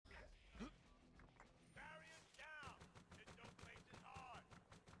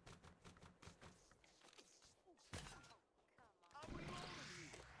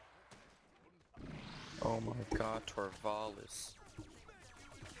Oh my god, Torvalis.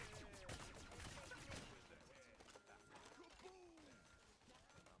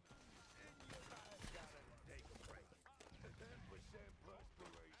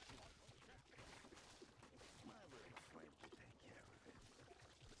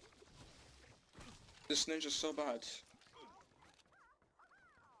 This ninja's so bad.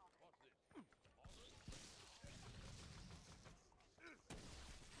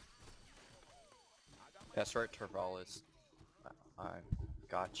 That's right, Torvalis. I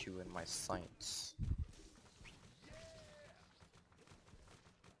got you in my sights.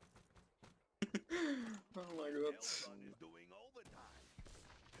 Oh my god.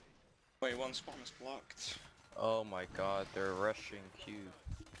 Wait, one spawn is blocked. Oh my god, they're rushing Q.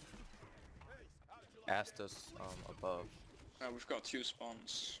 Astos, above. We've got 2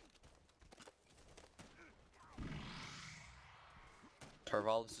 spawns.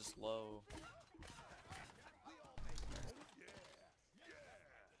 Torvalis is low.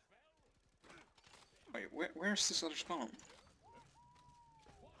 Wait, where's this other spawn?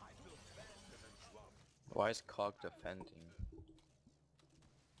 Why is Cog defending?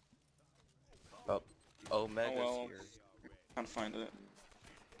 Oh, Omega's Oh well, here. can't find it.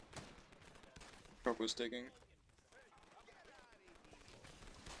 Frog was digging.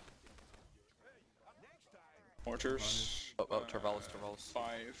 Mortars. Oh, Torvalis.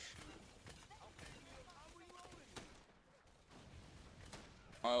 5.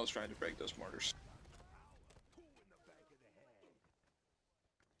 I was trying to break those mortars.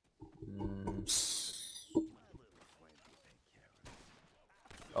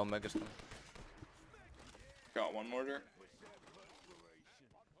 Omega's coming. Got 1 mortar.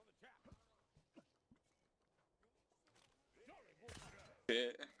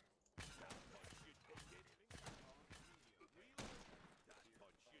 Shit.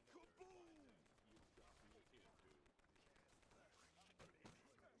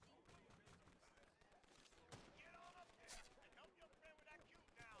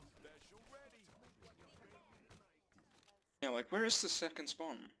 Yeah, like, where is the second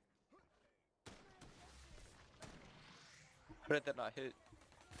spawn? How did that not hit?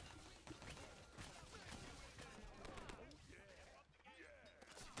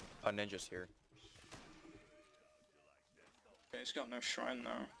 Oh, Ninja's here. Okay, he's got no shrine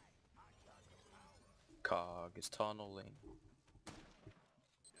now. Cog is tunneling.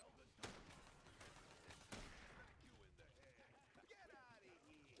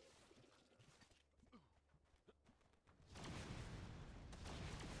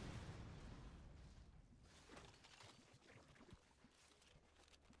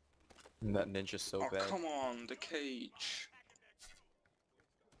 That ninja's so Oh, bad. come on, the cage.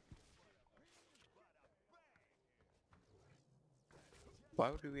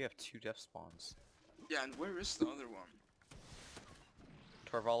 Why would we have 2 death spawns? Yeah, and where is the other one?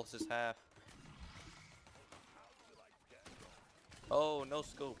 Torvalis is half. Oh, no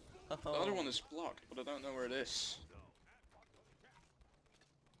scope. The other one is blocked, but I don't know where it is.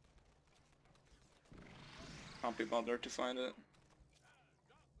 Can't be bothered to find it.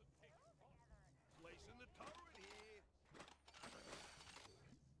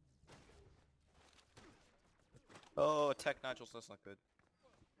 Oh, attack Nigels, that's not good.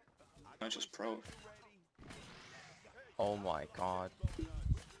 I just pro. Oh my god.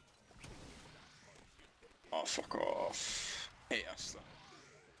 Oh, fuck off. Hey, Asta.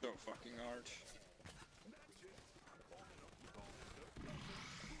 So fucking hard.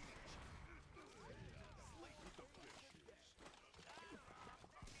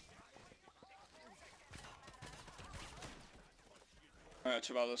 Alright,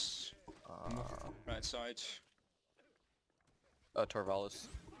 Torvalis. Right side. Torvalis.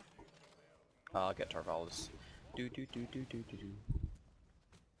 I'll get Torvalis. Do.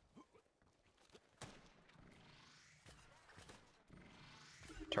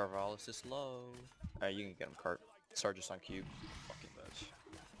 Torvalis is low. You can get him, Cart. Sarge's on cube. Fucking bitch.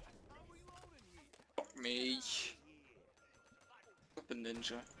 Fuck me. Up a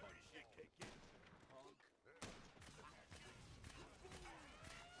ninja.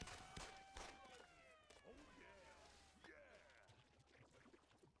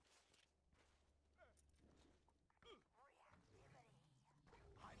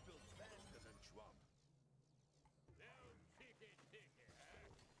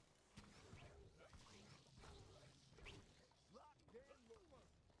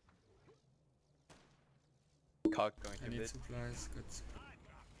 Cog going I to need mid. supplies, good.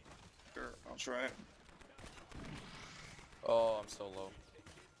 Sure, I'll try it. Oh, I'm so low.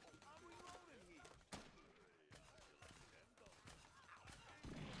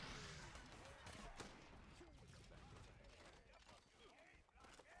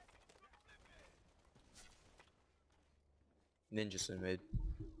 Ninjas in mid.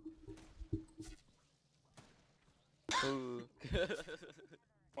 Ooh.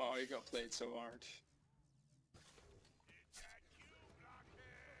 Wow, you got played so hard.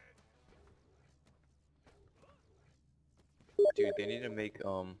 Dude, they need to make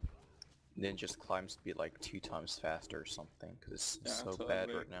Ninja's climb speed like 2 times faster or something, cause it's Yeah, so bad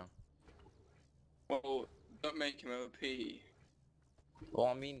totally. right now. Well, don't make him OP. Well,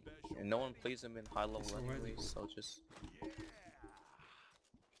 I mean, no one plays him in high level It's already- anyway, so just...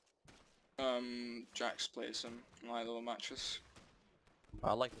 Jax plays him in high level matches.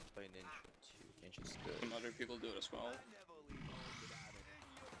 I like to play Ninja too. Ninja's good. Some other people do it as well.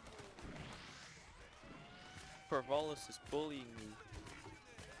 Torvalis is bullying me.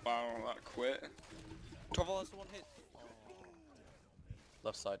 Wow, that quit. Torvalis one hit!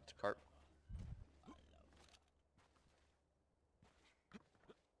 Left side to cart.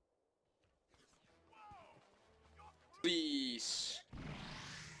 Please.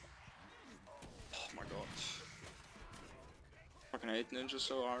 Oh my god. Fucking hate Ninja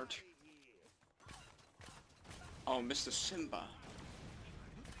so hard. Oh, Mr. Simba.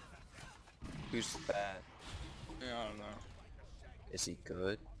 Who's that? Yeah, I don't know. Is he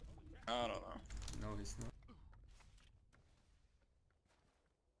good? I don't know. No, he's not.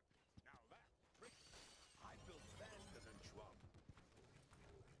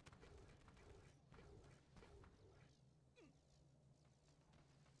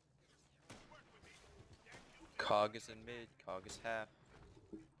 Cog is in mid, Cog is half.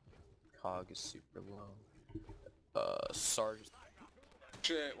 Cog is super low. Sarge.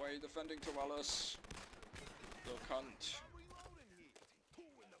 Shit, why are you defending Torvalis? Little cunt.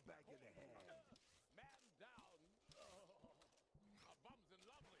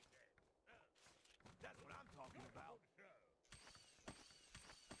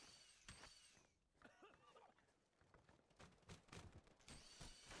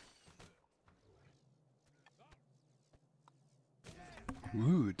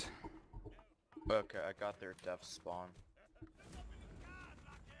 Rude. Okay, I got their death spawn.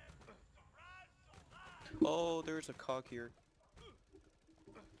 Oh, there's a Cog here.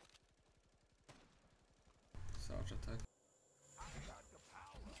 Sarge attack.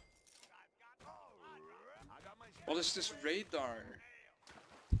 What is this radar?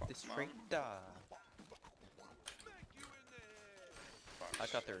 This man. radar. I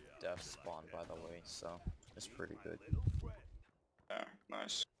got their death spawn by the way, so it's pretty good. Yeah,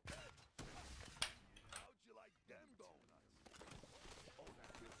 nice.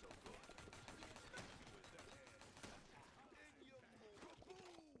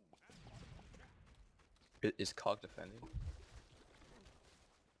 Is Cog defending?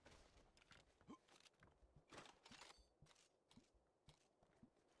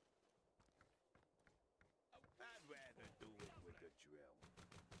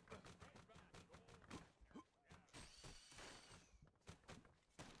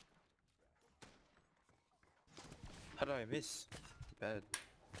 How did I miss? Bad.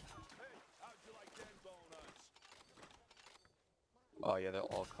 Oh yeah, they're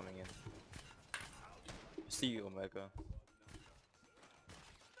all coming in. See you, Omega.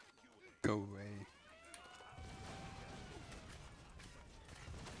 Go away.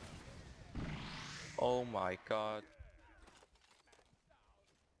 Oh my god.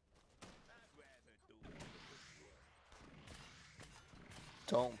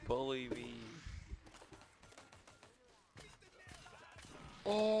 Don't bully me.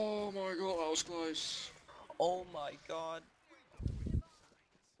 Oh my god, that was close. Oh my god.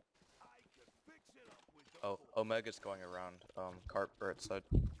 Oh, Omega's going around, Cartburt side.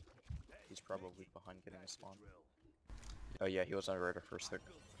 He's probably behind getting a spawn. Oh yeah, he was on radar for a sec.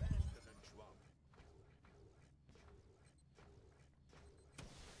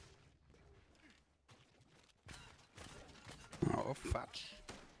 Oh, fudge.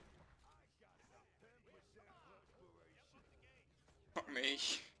 Fuck me.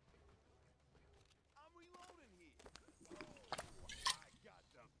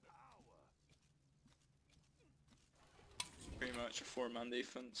 Pretty much a 4-man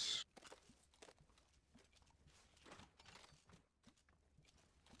defense.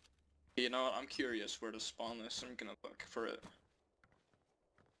 You know what, I'm curious where the spawn is, I'm gonna look for it.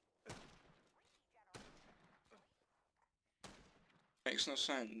 Makes no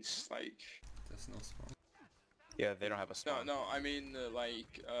sense, like... There's no spawn. Yeah, they don't have a spawn. No, I mean,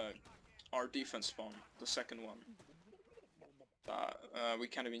 our defense spawn, the second one. That, we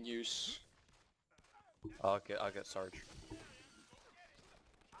can't even use. I'll get Sarge.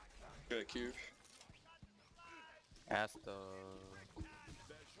 Get a cube. Ask the...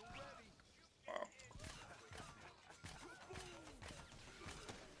 Wow.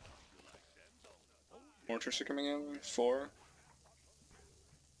 Mortars are coming in. 4.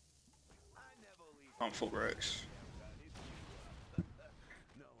 I'm full bricks.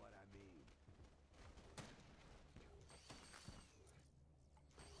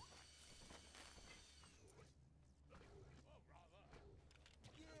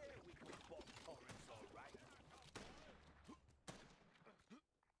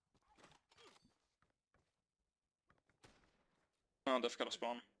 Oh, they've got a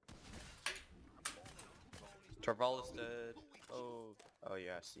spawn. Tarvalis dead. Oh, oh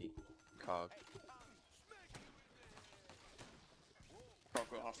yeah, I see. Cog.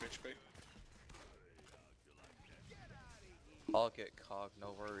 Probably half HP. I'll get Cog,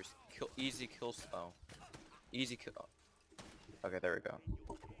 no worries. Kill, easy kills. Oh, easy kill. Oh. Okay, there we go.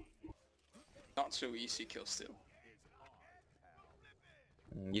 Not so easy kill still.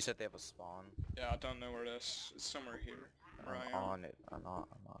 You said they have a spawn. Yeah, I don't know where it is. It's somewhere here. Where I I'm am. on it. I'm on it.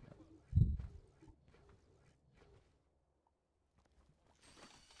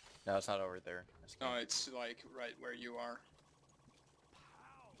 No, it's not over there. No, it's like right where you are.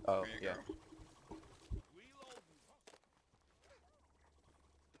 Oh, There you yeah. go.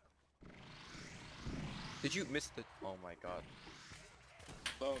 Did you miss the? Oh my god.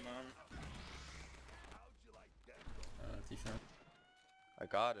 Low, man. Defense. I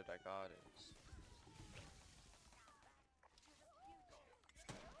got it. I got it.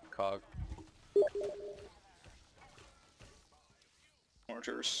 Cog.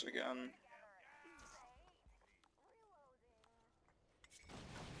 Mortars again.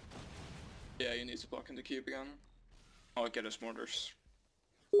 Yeah, you need to block in the cube again. I'll get us mortars.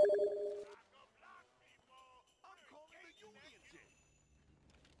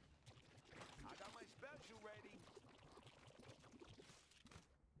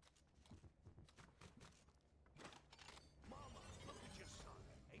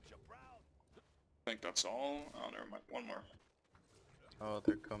 I think that's all. Oh, never mind. One more. Oh,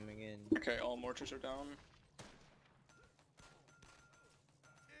 they're coming in. Okay, all mortars are down.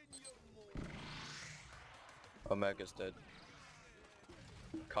 Omega's dead.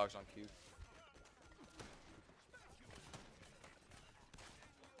 Cog's on Q.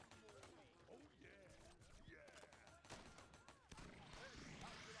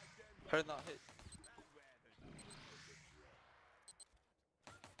 How did not hit?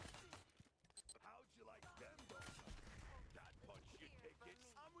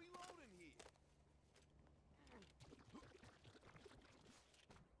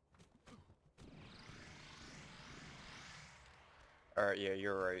 Alright, yeah,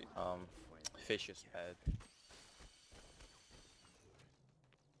 you're right. Fish is bad.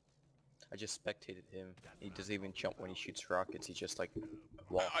 I just spectated him. He doesn't even jump when he shoots rockets, he just like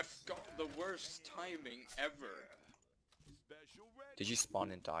walks. I've got the worst timing ever. Did you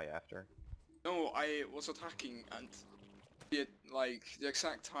spawn and die after? No, I was attacking and like the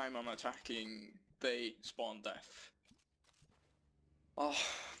exact time I'm attacking, they spawn death. Oh,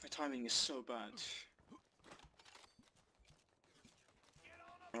 my timing is so bad.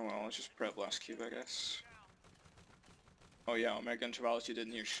 Oh well, let's just prep last cube, I guess. Oh yeah, Omega and Travalis, you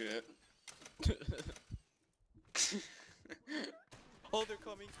didn't hear shit. Oh, they're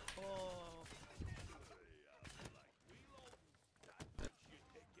coming! Oh.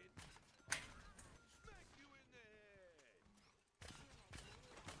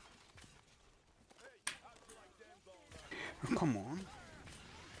 Oh, come on.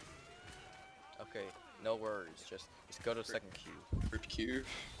 Okay, no worries, just go to second cube. Group cube.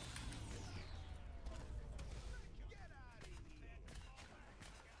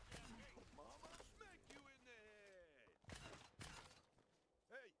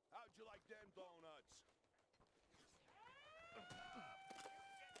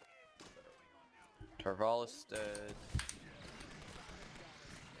 Tarvalis dead.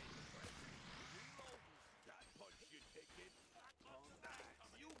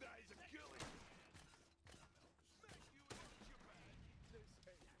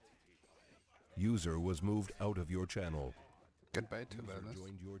 User was moved out of your channel. Goodbye to User Velas.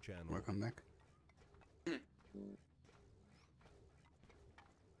 joined your channel. Welcome back.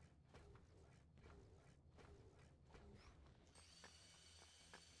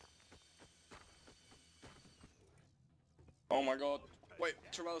 Oh my god. Wait,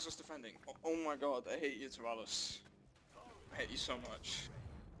 Travalis is defending. Oh my god, I hate you, Travalis. I hate you so much.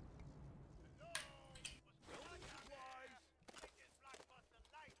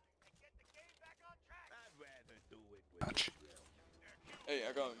 Touch. Hey,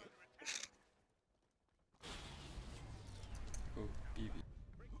 I got him. Oh, Eevee.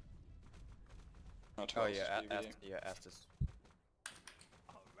 Oh, Oh Travalis yeah, is BB. Astus.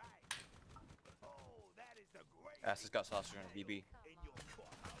 Ass has got saucer on BB.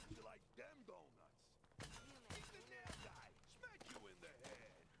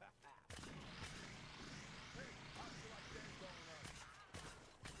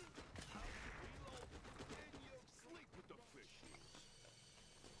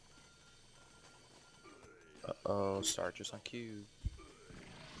 Uh-oh, Starcher's on cue.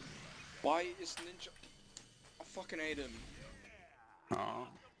 Why is Ninja... I fucking hate him. Oh.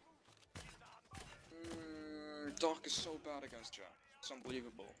 Doc is so bad against Jack. It's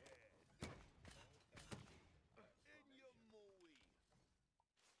unbelievable.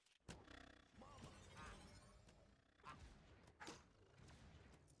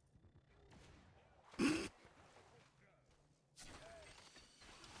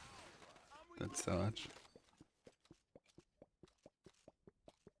 That's such.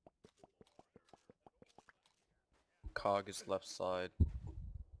 Cog is left side.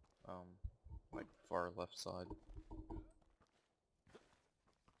 Like far left side.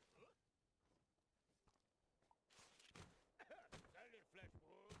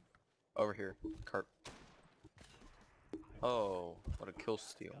 Over here, Carp. Oh, what a kill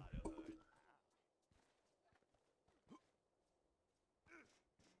steal.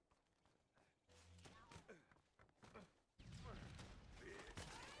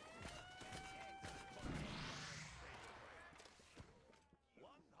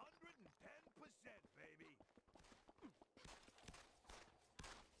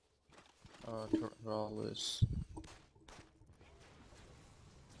 Torvalis.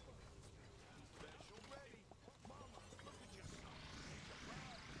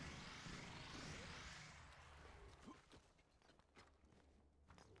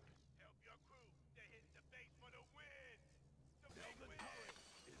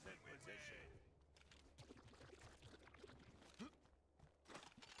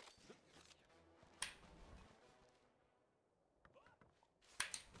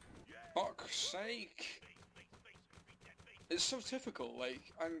 Fuck's sake! It's so typical, like,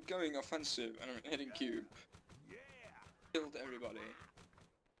 I'm going offensive and I'm hitting cube. Killed everybody.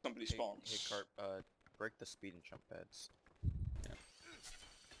 Somebody spawns. Hey Carp, break the speed and jump pads. Yeah.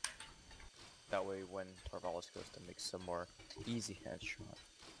 That way when Torvalis goes to make some more easy headshot.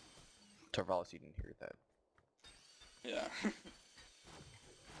 Torvalis, you didn't hear that. Yeah.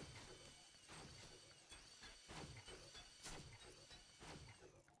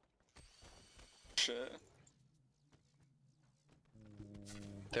 Shit.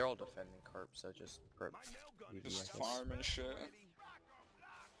 They're all defending Carp, so just prep UV, Just I guess. farm and shit.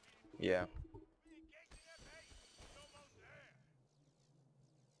 Yeah.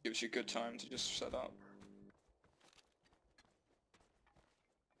 Gives you good time to just set up.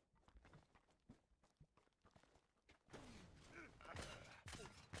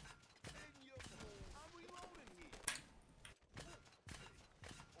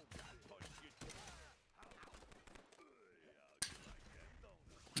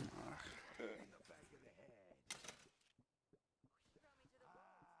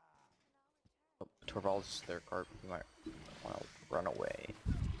 Torvalds is their Carp, you might want to run away.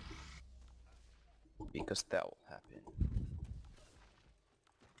 Because that will happen.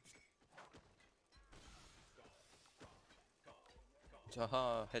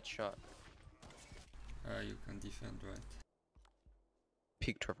 Haha, headshot. You can defend, right?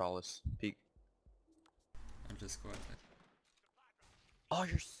 Peek Torvalis. Peek. I'll just go ahead. Oh,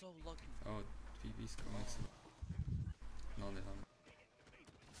 you're so lucky. Oh, PB's coming soon. No, they haven't.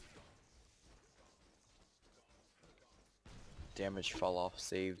 Damage fall off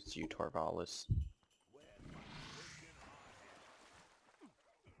saves you, Torvalis.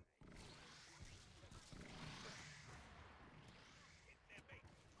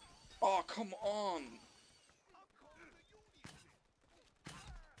 Oh, come on!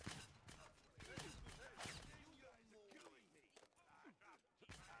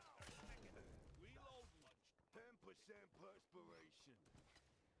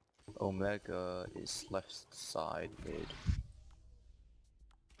 Omega is left side mid.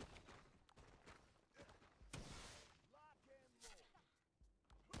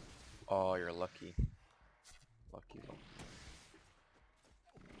 Oh, you're lucky. Lucky one.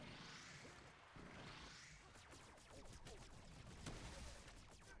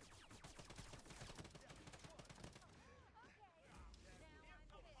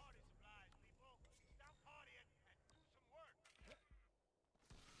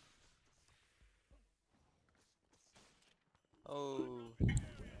 Oh.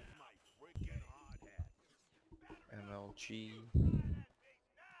 MLG.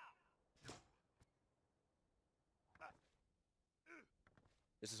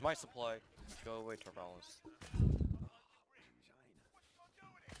 This is my supply. Go away, Torvalis.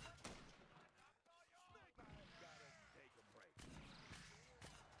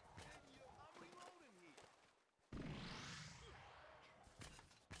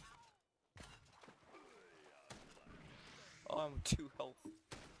 I'm 2 health.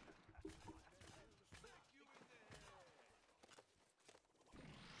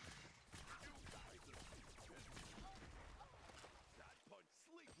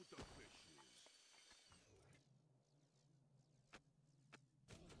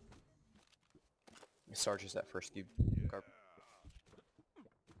 Sarge is that first cube. Carp.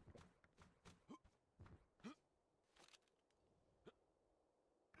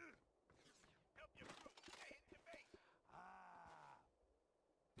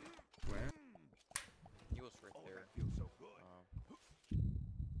 Where? He was right there.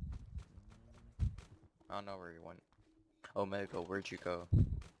 I don't know where he went. Omega, where'd you go?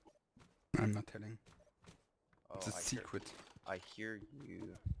 I'm not telling. Oh, It's a secret. I hear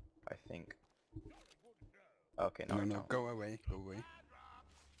you, I think. Okay, no, No, I no, don't. go away, go away.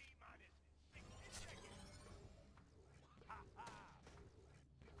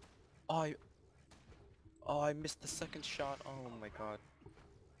 Oh, I missed the second shot. Oh my god.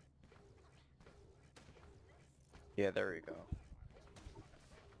 Yeah, there we go.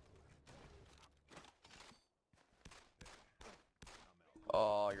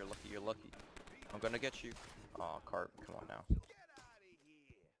 Oh, you're lucky, you're lucky. I'm gonna get you. Oh, Carp, come on now.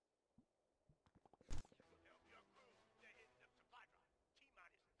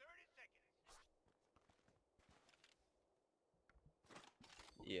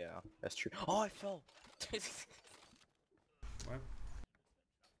 Yeah, that's true. Oh, I fell! What?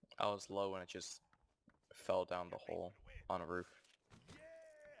 I was low and it just fell down the hole on a roof.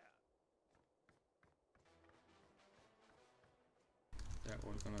 Yeah,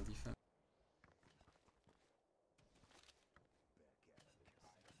 we're gonna defend.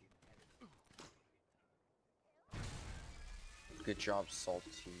 Good job,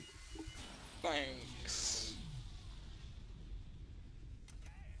 Salty. Thanks.